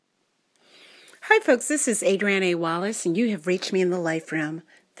Hi, folks. This is Adrienne A. Wallace, and you have reached me in the Life Room.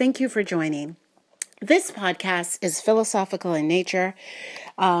 Thank you for joining. This podcast is philosophical in nature.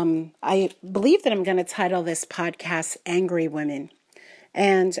 I believe that I'm going to title this podcast Angry Women.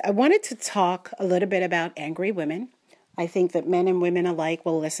 And I wanted to talk a little bit about angry women. I think that men and women alike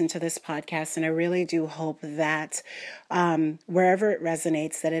will listen to this podcast, and I really do hope that wherever it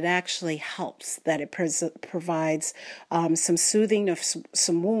resonates, that it actually helps, that it provides some soothing of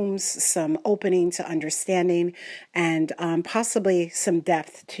some wounds, some opening to understanding, and possibly some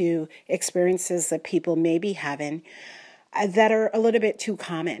depth to experiences that people may be having that are a little bit too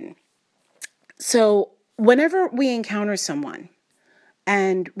common. So whenever we encounter someone,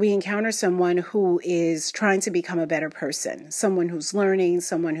 and we encounter someone who is trying to become a better person, someone who's learning,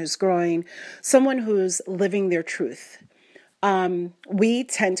 someone who's growing, someone who's living their truth. We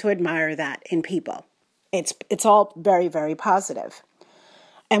tend to admire that in people. It's all very, very positive.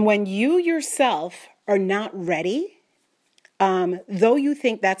 And when you yourself are not ready, though you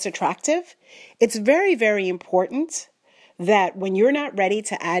think that's attractive, it's very, very important that when you're not ready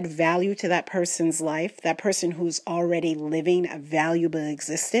to add value to that person's life, that person who's already living a valuable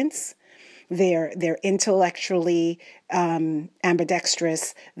existence, they're intellectually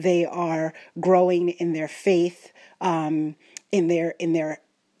ambidextrous, they are growing in their faith, in their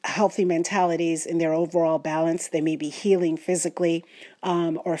healthy mentalities, in their overall balance. They may be healing physically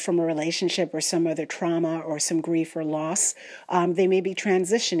or from a relationship or some other trauma or some grief or loss. They may be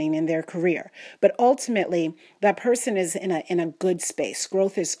transitioning in their career. But ultimately, that person is in a good space.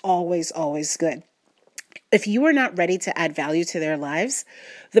 Growth is always, always good. If you are not ready to add value to their lives,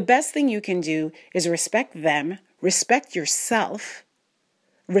 the best thing you can do is respect them, respect yourself,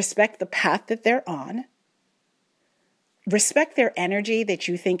 respect the path that they're on, respect their energy that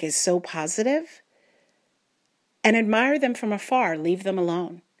you think is so positive, and admire them from afar. Leave them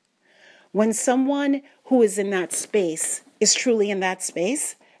alone. When someone who is in that space is truly in that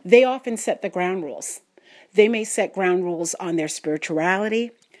space, they often set the ground rules. They may set ground rules on their spirituality.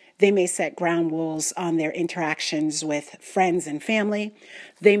 They may set ground rules on their interactions with friends and family.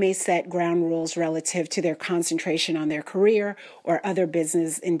 They may set ground rules relative to their concentration on their career or other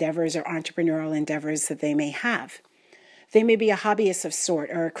business endeavors or entrepreneurial endeavors that they may have. They may be a hobbyist of sort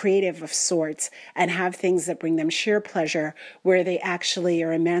or a creative of sorts and have things that bring them sheer pleasure where they actually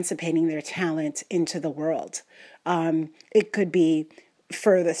are emancipating their talent into the world. It could be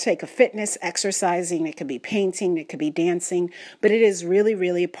for the sake of fitness, exercising, it could be painting, it could be dancing, but it is really,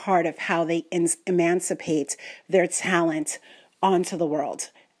 really part of how they emancipate their talent onto the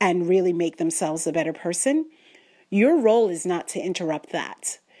world and really make themselves a better person. Your role is not to interrupt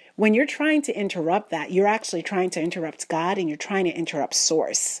that. When you're trying to interrupt that, you're actually trying to interrupt God and you're trying to interrupt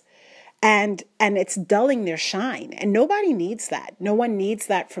source. And it's dulling their shine. And nobody needs that. No one needs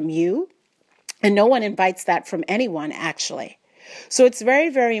that from you. And no one invites that from anyone, actually. So it's very,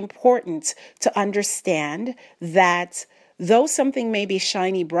 very important to understand that though something may be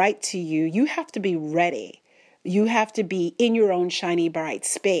shiny bright to you, you have to be ready. You have to be in your own shiny bright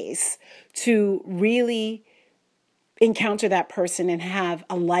space to really encounter that person and have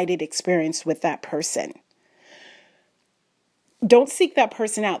a lighted experience with that person. Don't seek that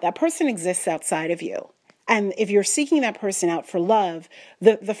person out. That person exists outside of you. And if you're seeking that person out for love,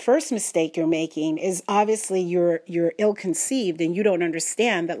 the first mistake you're making is obviously you're ill-conceived and you don't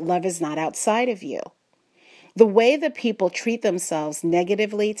understand that love is not outside of you. The way that people treat themselves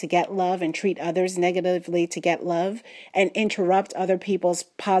negatively to get love and treat others negatively to get love and interrupt other people's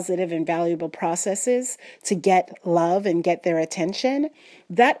positive and valuable processes to get love and get their attention,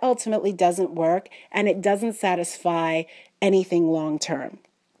 that ultimately doesn't work and it doesn't satisfy anything long term.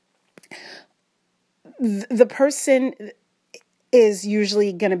 The person is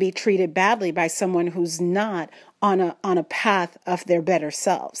usually going to be treated badly by someone who's not on a path of their better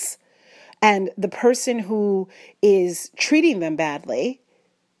selves. And the person who is treating them badly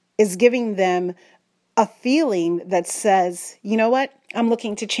is giving them a feeling that says, you know what, I'm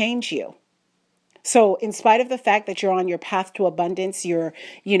looking to change you. So in spite of the fact that you're on your path to abundance, you're,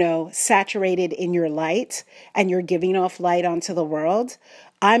 saturated in your light and you're giving off light onto the world,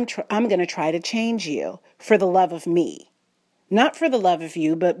 I'm going to try to change you for the love of me. Not for the love of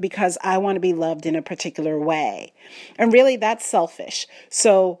you, but because I want to be loved in a particular way. And really, that's selfish.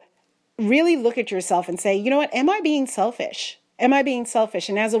 So really look at yourself and say, you know what, am I being selfish? Am I being selfish?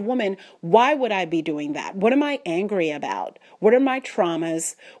 And as a woman, why would I be doing that? What am I angry about? What are my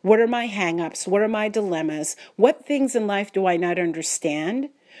traumas? What are my hangups? What are my dilemmas? What things in life do I not understand?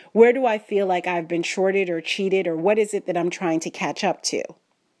 Where do I feel like I've been shorted or cheated? Or what is it that I'm trying to catch up to?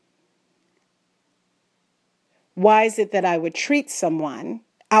 Why is it that I would treat someone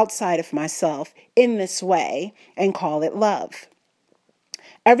outside of myself in this way and call it love.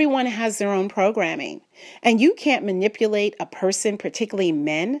 Everyone has their own programming, and you can't manipulate a person, particularly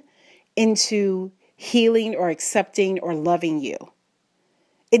men, into healing or accepting or loving you.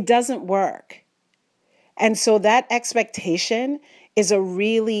 It doesn't work. And so that expectation is a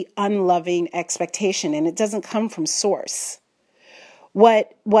really unloving expectation, and it doesn't come from source.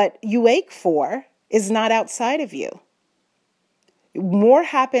 What you ache for is not outside of you. More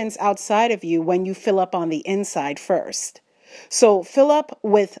happens outside of you when you fill up on the inside first. So fill up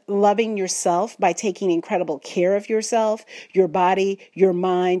with loving yourself by taking incredible care of yourself, your body, your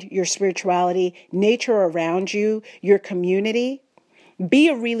mind, your spirituality, nature around you, your community. Be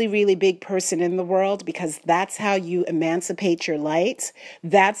a really, really big person in the world, because that's how you emancipate your light.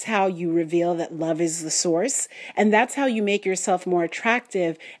 That's how you reveal that love is the source. And that's how you make yourself more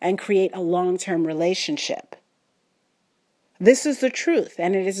attractive and create a long-term relationship. This is the truth,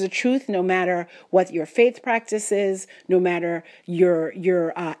 and it is the truth no matter what your faith practice is, no matter your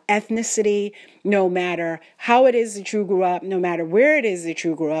ethnicity, no matter how it is that you grew up, no matter where it is that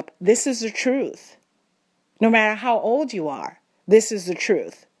you grew up. This is the truth. No matter how old you are, this is the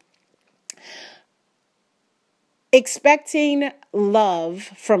truth. Expecting love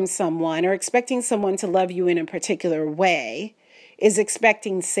from someone or expecting someone to love you in a particular way is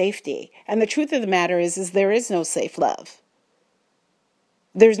expecting safety. And the truth of the matter is there is no safe love.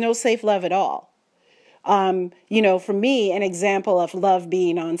 There's no safe love at all. For me, an example of love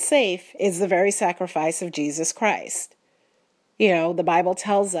being unsafe is the very sacrifice of Jesus Christ. The Bible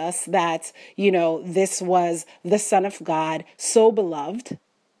tells us that, this was the Son of God, so beloved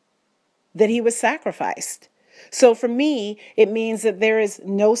that he was sacrificed. So for me, it means that there is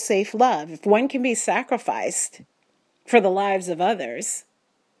no safe love. If one can be sacrificed for the lives of others,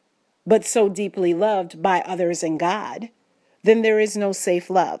 but so deeply loved by others and God, then there is no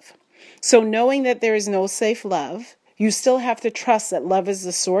safe love. So knowing that there is no safe love, you still have to trust that love is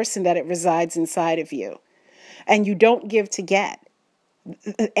the source and that it resides inside of you. And you don't give to get.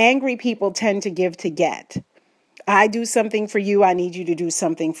 Angry people tend to give to get. I do something for you, I need you to do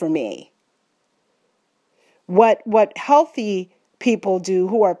something for me. What healthy people do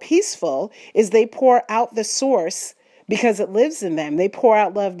who are peaceful is they pour out the source because it lives in them. They pour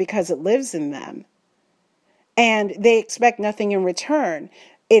out love because it lives in them. And they expect nothing in return.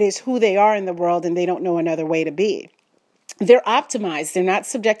 It is who they are in the world, and they don't know another way to be. They're optimized. They're not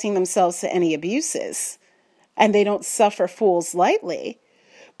subjecting themselves to any abuses, and they don't suffer fools lightly.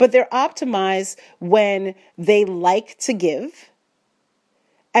 But they're optimized when they like to give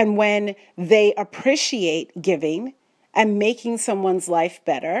and when they appreciate giving and making someone's life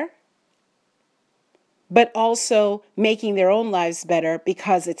better, but also making their own lives better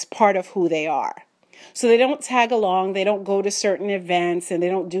because it's part of who they are. So they don't tag along, they don't go to certain events, and they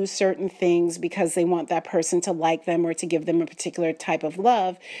don't do certain things because they want that person to like them or to give them a particular type of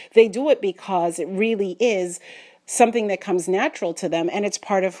love. They do it because it really is something that comes natural to them, and it's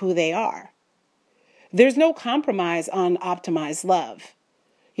part of who they are. There's no compromise on optimized love.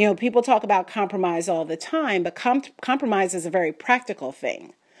 People talk about compromise all the time, but compromise is a very practical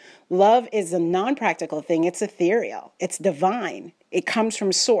thing. Love is a non-practical thing. It's ethereal. It's divine. It comes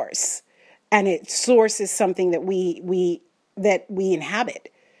from source. And source is something that we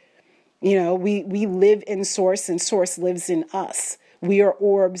inhabit. We live in source, and source lives in us. We are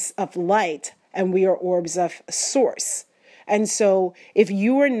orbs of light, and we are orbs of source. And so if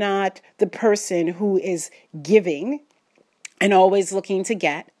you are not the person who is giving and always looking to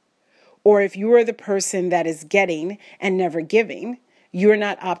get, or if you are the person that is getting and never giving, you're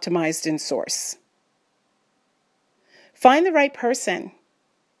not optimized in source. Find the right person.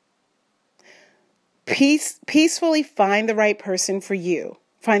 Peacefully find the right person for you.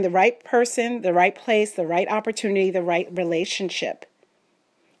 Find the right person, the right place, the right opportunity, the right relationship.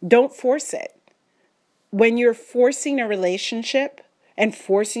 Don't force it. When you're forcing a relationship and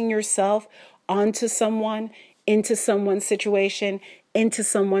forcing yourself onto someone, into someone's situation, into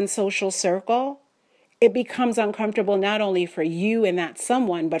someone's social circle, it becomes uncomfortable not only for you and that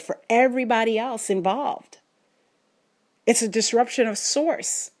someone, but for everybody else involved. It's a disruption of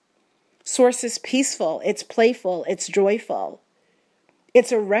source. Source is peaceful, it's playful, it's joyful.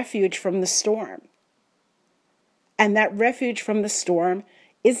 It's a refuge from the storm. And that refuge from the storm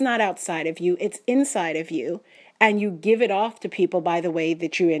is not outside of you, it's inside of you. And you give it off to people by the way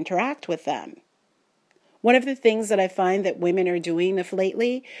that you interact with them. One of the things that I find that women are doing of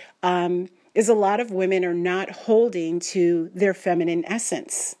lately is a lot of women are not holding to their feminine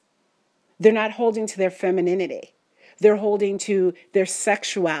essence. They're not holding to their femininity. They're holding to their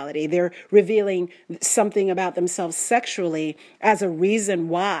sexuality. They're revealing something about themselves sexually as a reason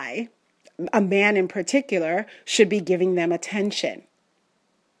why a man in particular should be giving them attention.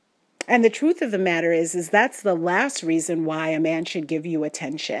 And the truth of the matter is that's the last reason why a man should give you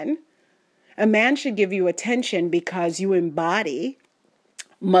attention. A man should give you attention because you embody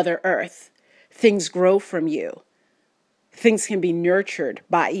Mother Earth. Things grow from you. Things can be nurtured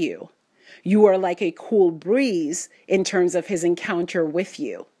by you. You are like a cool breeze in terms of his encounter with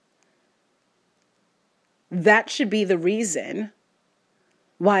you. That should be the reason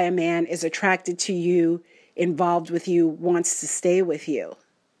why a man is attracted to you, involved with you, wants to stay with you.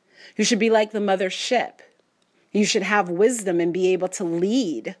 You should be like the mother ship. You should have wisdom and be able to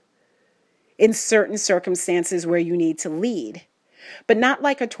lead in certain circumstances where you need to lead. But not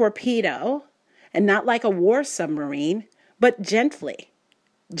like a torpedo and not like a war submarine, but gently.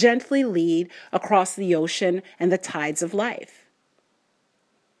 Gently lead across the ocean and the tides of life.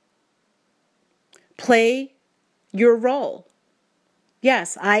 Play your role.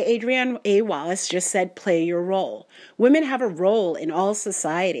 Yes, Adrienne A. Wallace, just said play your role. Women have a role in all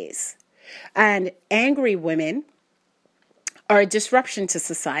societies. And angry women are a disruption to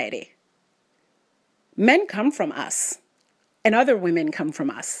society. Men come from us, and other women come from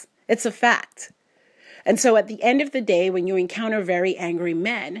us. It's a fact. And so at the end of the day, when you encounter very angry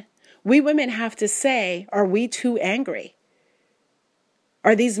men, we women have to say, are we too angry?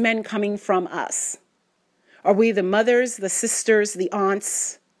 Are these men coming from us? Are we the mothers, the sisters, the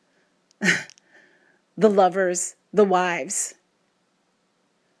aunts, the lovers, the wives,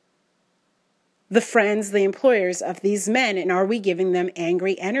 the friends, the employers of these men? And are we giving them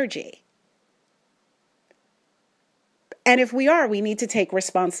angry energy? And if we are, we need to take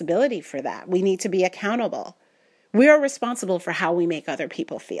responsibility for that. We need to be accountable. We are responsible for how we make other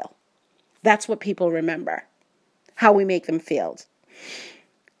people feel. That's what people remember, how we make them feel.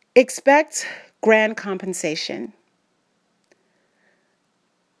 Expect grand compensation.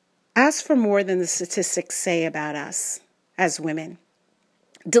 Ask for more than the statistics say about us as women.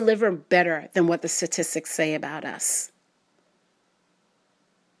 Deliver better than what the statistics say about us.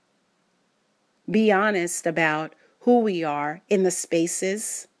 Be honest about who we are in the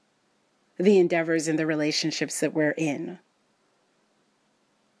spaces, the endeavors, and the relationships that we're in.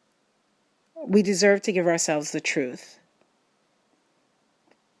 We deserve to give ourselves the truth.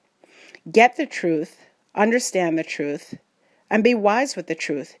 Get the truth, understand the truth, and be wise with the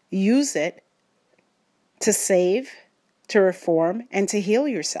truth. Use it to save, to reform, and to heal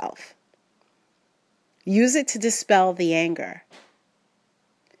yourself. Use it to dispel the anger.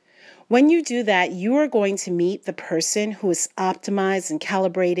 When you do that, you are going to meet the person who is optimized and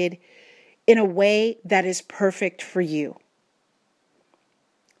calibrated in a way that is perfect for you.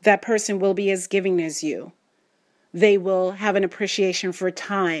 That person will be as giving as you. They will have an appreciation for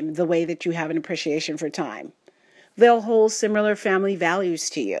time the way that you have an appreciation for time. They'll hold similar family values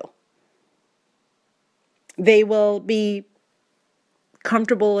to you. They will be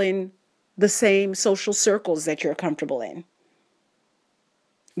comfortable in the same social circles that you're comfortable in.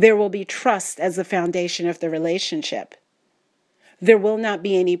 There will be trust as the foundation of the relationship. There will not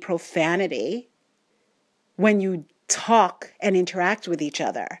be any profanity when you talk and interact with each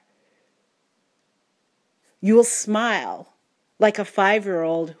other. You will smile like a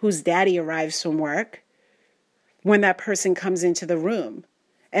 5-year-old whose daddy arrives from work when that person comes into the room,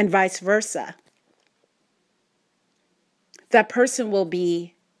 and vice versa. That person will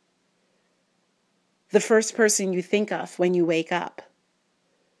be the first person you think of when you wake up,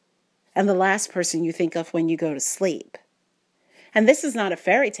 and the last person you think of when you go to sleep. And this is not a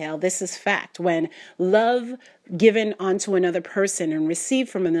fairy tale, this is fact. When love given onto another person and received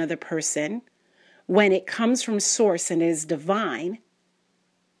from another person, when it comes from source and is divine,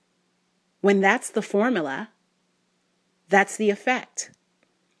 when that's the formula, that's the effect.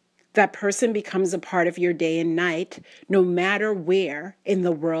 That person becomes a part of your day and night, no matter where in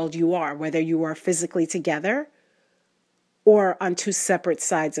the world you are, whether you are physically together or on two separate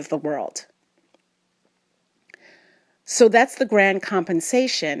sides of the world. So that's the grand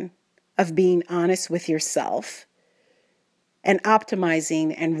compensation of being honest with yourself and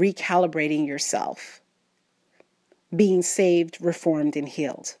optimizing and recalibrating yourself, being saved, reformed, and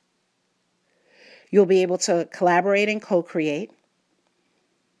healed. You'll be able to collaborate and co-create,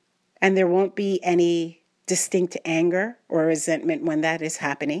 and there won't be any distinct anger or resentment when that is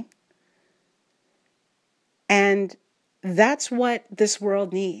happening. And that's what this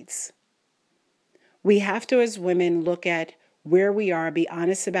world needs. We have to, as women, look at where we are, be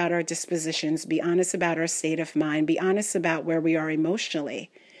honest about our dispositions, be honest about our state of mind, be honest about where we are emotionally,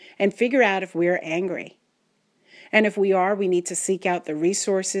 and figure out if we're angry. And if we are, we need to seek out the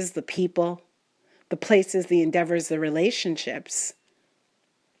resources, the people, the places, the endeavors, the relationships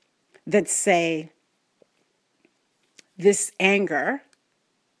that say, this anger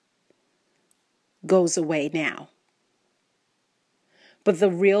goes away now. But the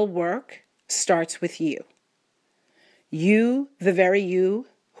real work starts with you. You, the very you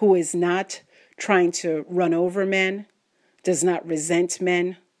who is not trying to run over men, does not resent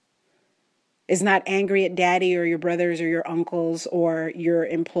men, is not angry at daddy or your brothers or your uncles or your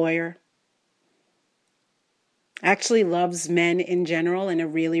employer, actually loves men in general in a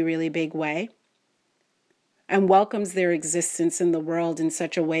really, really big way, and welcomes their existence in the world in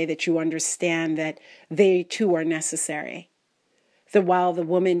such a way that you understand that they too are necessary. That while the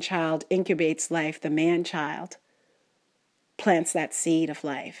woman child incubates life, the man child plants that seed of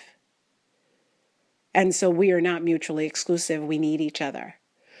life. And so we are not mutually exclusive. We need each other.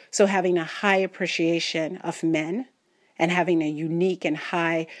 So having a high appreciation of men and having a unique and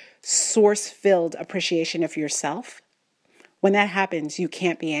high source-filled appreciation of yourself, when that happens, you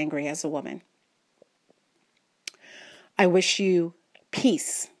can't be angry as a woman. I wish you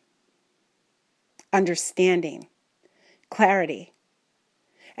peace, understanding, clarity,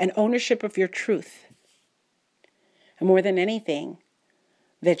 and ownership of your truth. And more than anything,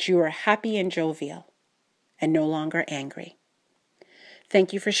 that you are happy and jovial and no longer angry.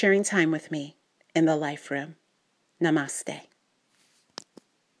 Thank you for sharing time with me in the Life Room. Namaste.